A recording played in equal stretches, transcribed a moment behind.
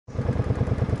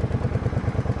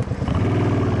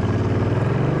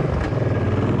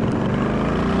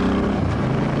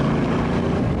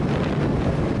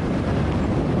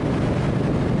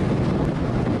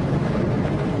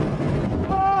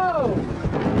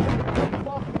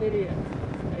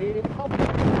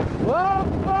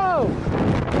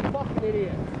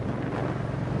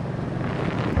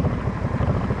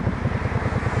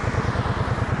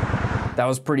That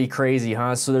was pretty crazy,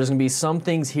 huh? So there's gonna be some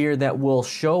things here that will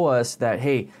show us that,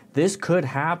 hey, this could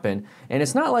happen. And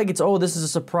it's not like it's, oh, this is a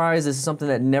surprise, this is something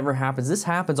that never happens. This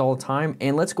happens all the time,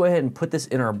 and let's go ahead and put this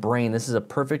in our brain. This is a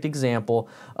perfect example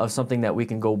of something that we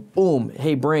can go, boom,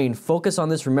 hey brain, focus on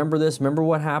this, remember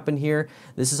what happened here.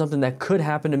 This is something that could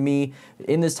happen to me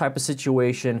in this type of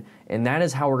situation, and that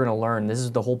is how we're gonna learn. This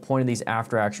is the whole point of these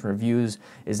after action reviews,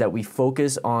 is that we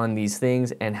focus on these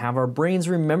things and have our brains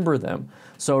remember them.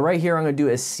 So right here, I'm gonna do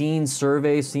a scene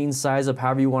survey, scene size up,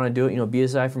 however you wanna do it, you know,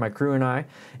 BSI for my crew and I.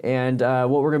 And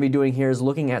what we're gonna be doing here is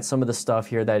looking at some of the stuff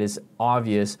here that is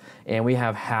obvious, and we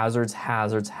have hazards.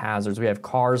 We have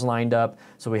cars lined up,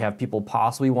 so we have people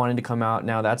possibly wanting to come out.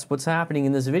 Now that's what's happening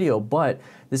in this video, but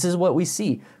this is what we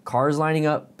see. Cars lining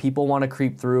up, people wanna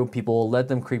creep through, people will let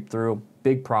them creep through.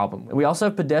 Big problem. And we also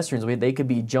have pedestrians. They could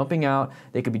be jumping out,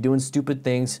 they could be doing stupid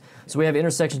things. So we have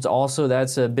intersections also,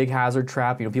 that's a big hazard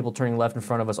trap, you know, people turning left in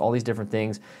front of us, all these different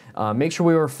things. Make sure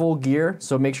we wear full gear,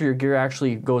 so make sure your gear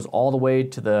actually goes all the way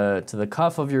to the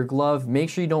cuff of your glove.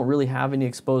 Make sure you don't really have any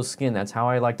exposed skin. That's how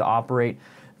I like to operate.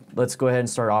 Let's go ahead and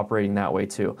start operating that way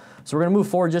too. So we're gonna move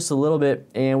forward just a little bit,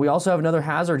 and we also have another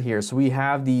hazard here. So we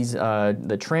have these,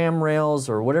 the tram rails,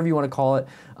 or whatever you wanna call it.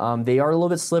 They are a little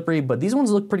bit slippery, but these ones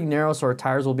look pretty narrow, so our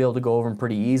tires will be able to go over them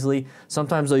pretty easily.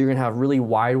 Sometimes though, you're gonna have really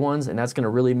wide ones, and that's gonna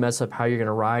really mess up how you're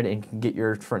gonna ride and can get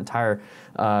your front tire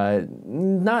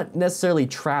not necessarily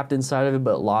trapped inside of it,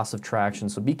 but loss of traction.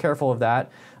 So be careful of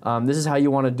that. This is how you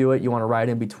wanna do it. You wanna ride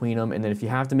in between them, and then if you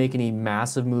have to make any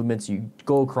massive movements, you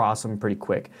go across them pretty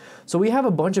quick. So we have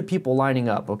a bunch of people lining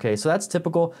up, okay? So that's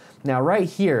typical. Now right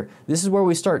here, this is where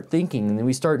we start thinking, and then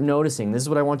we start noticing. This is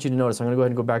what I want you to notice. I'm gonna go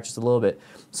ahead and go back just a little bit.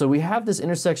 So we have this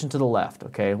intersection to the left,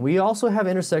 okay? We also have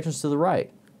intersections to the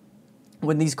right.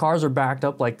 When these cars are backed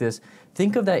up like this,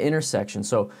 think of that intersection.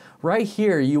 So right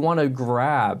here, you wanna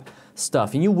grab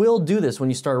stuff, and you will do this when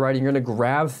you start riding. You're gonna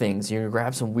grab things, you're gonna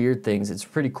grab some weird things. It's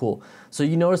pretty cool. So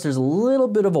you notice there's a little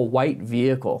bit of a white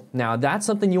vehicle. Now that's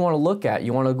something you wanna look at.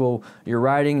 You wanna go, you're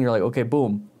riding, and you're like, okay,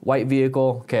 boom, white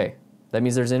vehicle, okay. That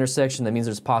means there's intersection, that means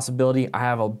there's possibility. I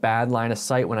have a bad line of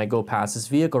sight when I go past this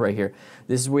vehicle right here.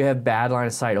 This is where we have bad line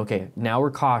of sight. Okay, now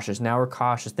we're cautious,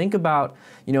 Think about,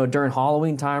 you know, during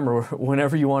Halloween time or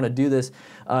whenever you wanna do this,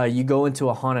 you go into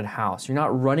a haunted house. You're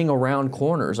not running around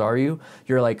corners, are you?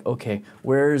 You're like, okay,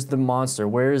 where's the monster?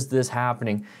 Where is this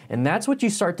happening? And that's what you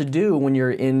start to do when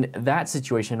you're in that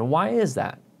situation. And why is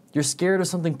that? You're scared of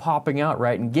something popping out,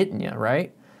 right, and getting you,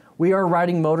 right? We are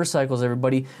riding motorcycles,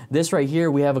 everybody. This right here,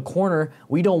 we have a corner.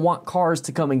 We don't want cars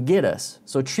to come and get us.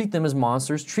 So treat them as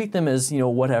monsters, treat them as, you know,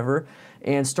 whatever,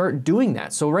 and start doing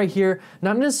that. So right here,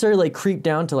 not necessarily like creep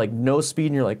down to like no speed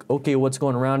and you're like, okay, what's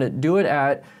going around it? Do it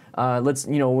at, let's,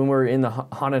 you know, when we're in the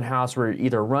haunted house, we're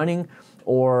either running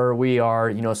or we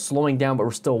are, you know, slowing down, but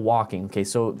we're still walking. Okay,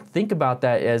 so think about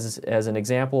that as an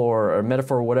example or a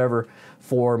metaphor or whatever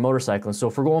for motorcycling. So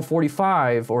if we're going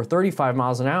 45 or 35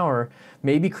 miles an hour,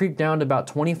 maybe creep down to about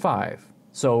 25.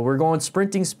 So we're going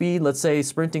sprinting speed, let's say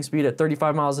sprinting speed at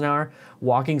 35 miles an hour,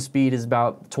 walking speed is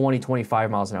about 20,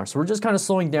 25 miles an hour. So we're just kind of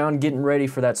slowing down, getting ready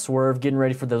for that swerve, getting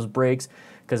ready for those brakes.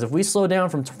 Because if we slow down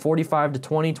from 45 to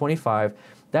 20, 25,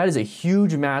 that is a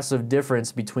huge, massive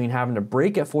difference between having to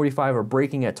brake at 45 or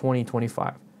braking at 20,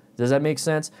 25. Does that make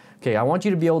sense? Okay, I want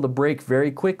you to be able to brake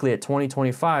very quickly at 20,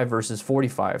 25 versus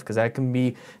 45, because that can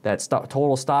be that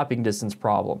total stopping distance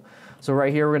problem. So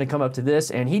right here, we're gonna come up to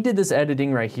this, and he did this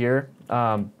editing right here.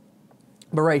 But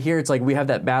right here, it's like we have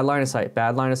that bad line of sight,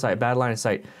 bad line of sight, bad line of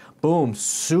sight. Boom,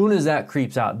 soon as that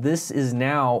creeps out, this is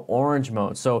now orange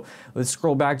mode. So let's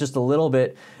scroll back just a little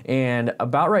bit, and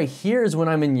about right here is when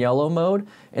I'm in yellow mode,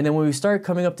 and then when we start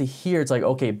coming up to here, it's like,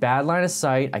 okay, bad line of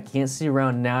sight, I can't see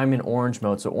around, now I'm in orange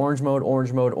mode. So orange mode,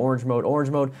 orange mode, orange mode,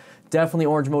 orange mode, definitely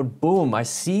orange mode, boom, I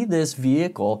see this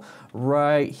vehicle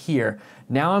right here.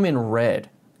 Now I'm in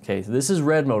red. Okay, so this is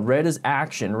red mode. Red is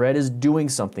action, red is doing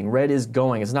something, red is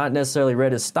going. It's not necessarily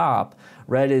red is stop,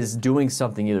 red is doing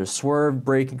something, either swerve,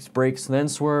 brakes, then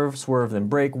swerve, swerve, then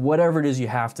brake, whatever it is you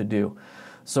have to do.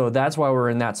 So that's why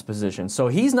we're in that position. So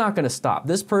he's not gonna stop.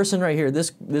 This person right here,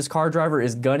 this car driver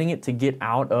is gunning it to get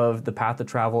out of the path of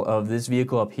travel of this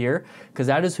vehicle up here, because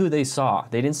that is who they saw.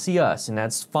 They didn't see us, and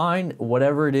that's fine,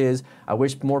 whatever it is. I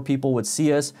wish more people would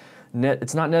see us.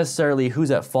 it's not necessarily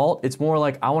who's at fault. It's more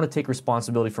like I want to take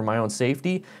responsibility for my own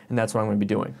safety, and that's what I'm going to be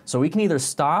doing. So we can either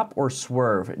stop or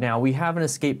swerve. Now we have an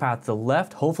escape path to the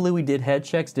left. Hopefully we did head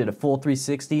checks, did a full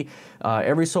 360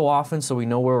 every so often, so we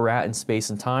know where we're at in space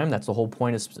and time. That's the whole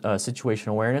point of situational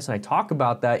awareness, and I talk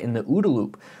about that in the OODA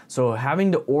loop. So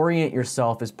having to orient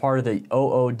yourself is part of the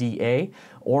OODA.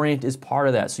 Orient is part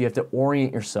of that, so you have to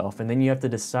orient yourself, and then you have to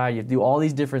decide. You have to do all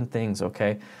these different things,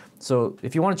 okay? So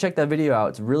if you want to check that video out,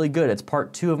 it's really good. It's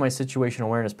part 2 of my situational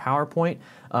awareness PowerPoint.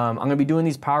 I'm going to be doing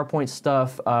these PowerPoint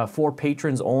stuff for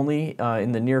patrons only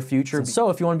in the near future. So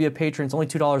if you want to be a patron, it's only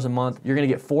 $2 a month. You're going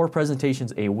to get 4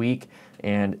 presentations a week,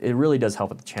 and it really does help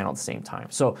with the channel at the same time.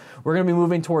 So we're going to be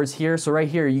moving towards here. So right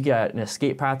here, you got an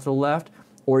escape path to the left,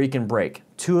 or you can brake.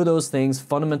 2 of those things,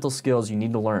 fundamental skills you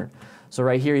need to learn. So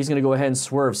right here, he's going to go ahead and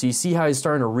swerve. So you see how he's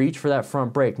starting to reach for that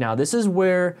front brake. Now this is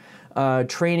where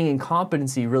training and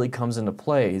competency really comes into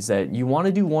play, is that you want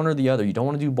to do one or the other. You don't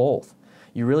want to do both.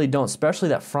 You really don't, especially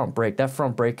that front brake. That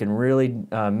front brake can really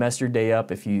mess your day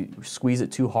up if you squeeze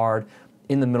it too hard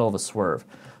in the middle of a swerve.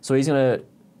 So he's going to,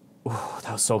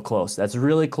 that was so close. That's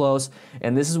really close.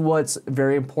 And this is what's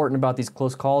very important about these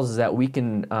close calls, is that we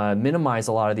can minimize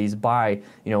a lot of these by,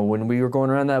 you know, when we were going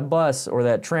around that bus or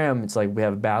that tram, it's like we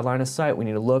have a bad line of sight. We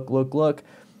need to look, look, look.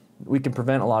 We can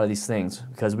prevent a lot of these things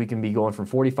because we can be going from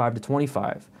 45 to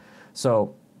 25.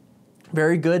 So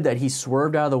very good that he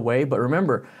swerved out of the way, but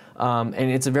remember, and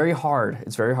it's very hard.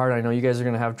 It's very hard. I know you guys are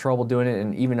going to have trouble doing it,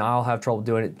 and even I'll have trouble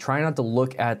doing it. Try not to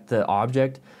look at the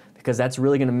object, because that's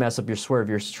really going to mess up your swerve.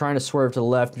 You're trying to swerve to the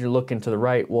left, and you're looking to the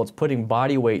right. Well, it's putting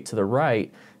body weight to the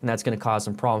right, and that's going to cause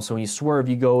some problems. So when you swerve,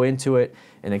 you go into it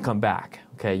and then come back.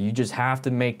 Okay, you just have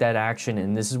to make that action,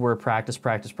 and this is where practice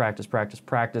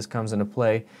comes into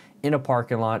play in a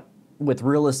parking lot with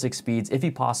realistic speeds, if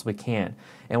you possibly can.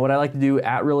 And what I like to do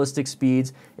at realistic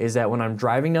speeds is that when I'm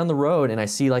driving down the road and I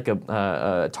see like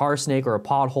a tar snake or a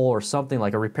pothole or something,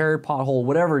 like a repaired pothole,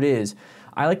 whatever it is,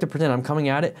 I like to pretend I'm coming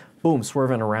at it, boom,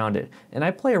 swerving around it. And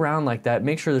I play around like that,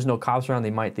 make sure there's no cops around.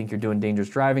 They might think you're doing dangerous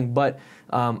driving, but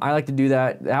I like to do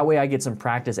that. That way I get some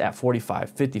practice at 45,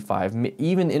 55,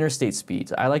 even interstate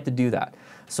speeds. I like to do that.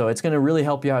 So it's gonna really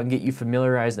help you out and get you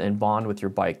familiarized and bond with your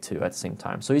bike too at the same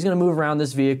time. So he's gonna move around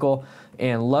this vehicle,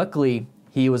 and luckily,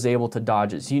 he was able to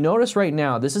dodge it. So you notice right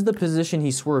now, this is the position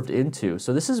he swerved into.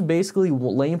 So this is basically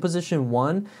lane position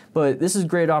 1, but this is a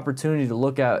great opportunity to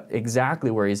look at exactly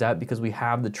where he's at because we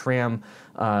have the tram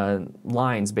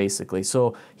lines basically.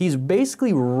 So he's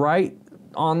basically right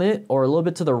on it, or a little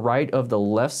bit to the right of the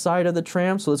left side of the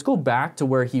tram. So let's go back to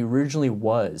where he originally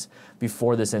was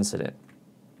before this incident.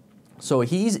 So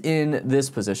he's in this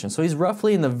position. So he's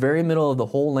roughly in the very middle of the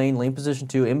whole lane, lane position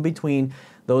 2, in between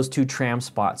those 2 tram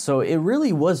spots. So it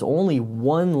really was only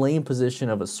 1 lane position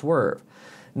of a swerve.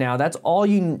 Now that's all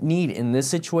you need in this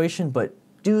situation, but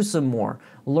do some more.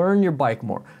 Learn your bike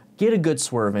more. Get a good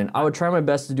swerve in. I would try my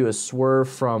best to do a swerve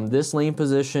from this lane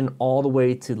position all the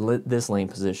way to this lane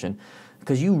position,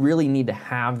 because you really need to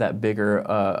have that bigger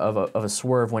of a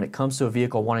swerve when it comes to a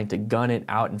vehicle wanting to gun it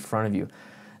out in front of you.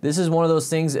 This is one of those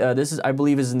things, this is, I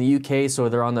believe, is in the UK, so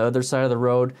they're on the other side of the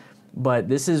road, but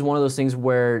this is one of those things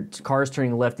where cars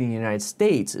turning left in the United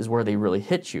States is where they really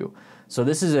hit you. So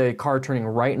this is a car turning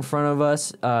right in front of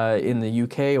us in the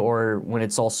UK, or when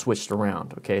it's all switched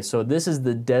around, okay? So this is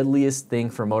the deadliest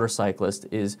thing for motorcyclists,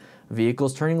 is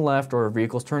vehicles turning left or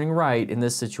vehicles turning right in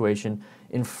this situation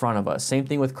in front of us. Same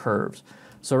thing with curves.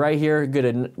 So right here, get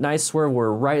a nice swerve, we're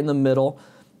right in the middle,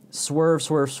 swerve,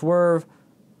 swerve, swerve,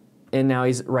 and now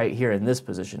he's right here in this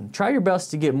position. Try your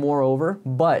best to get more over,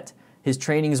 but his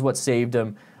training is what saved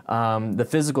him. The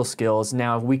physical skills,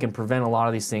 now we can prevent a lot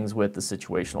of these things with the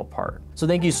situational part. So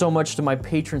thank you so much to my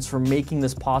patrons for making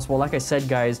this possible. Like I said,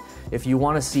 guys, if you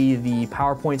want to see the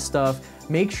PowerPoint stuff,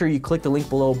 make sure you click the link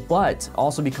below, but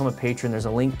also become a patron. There's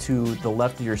a link to the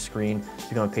left of your screen to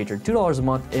become a patron. $2 a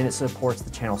month, and it supports the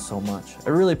channel so much. I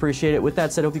really appreciate it. With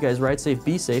that said, I hope you guys ride safe,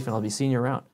 be safe, and I'll be seeing you around.